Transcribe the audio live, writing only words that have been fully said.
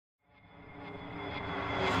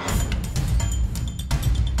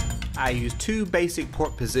I use two basic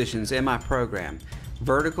port positions in my program,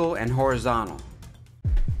 vertical and horizontal.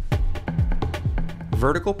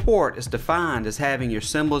 Vertical port is defined as having your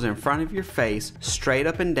cymbals in front of your face, straight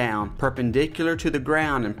up and down, perpendicular to the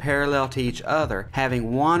ground and parallel to each other,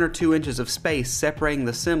 having 1 or 2 inches of space separating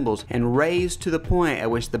the cymbals and raised to the point at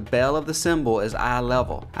which the bell of the cymbal is eye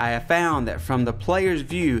level. I have found that from the player's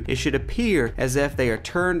view, it should appear as if they are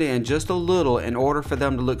turned in just a little in order for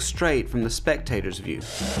them to look straight from the spectator's view.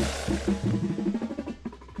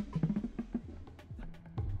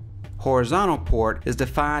 Horizontal port is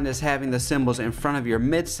defined as having the cymbals in front of your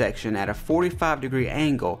midsection at a 45-degree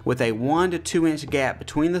angle with a 1 to 2 inch gap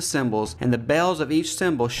between the cymbals, and the bells of each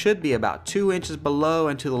cymbal should be about 2 inches below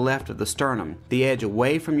and to the left of the sternum. The edge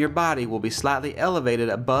away from your body will be slightly elevated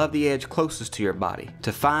above the edge closest to your body.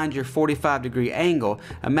 To find your 45-degree angle,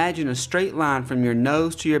 imagine a straight line from your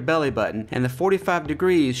nose to your belly button, and the 45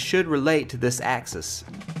 degrees should relate to this axis.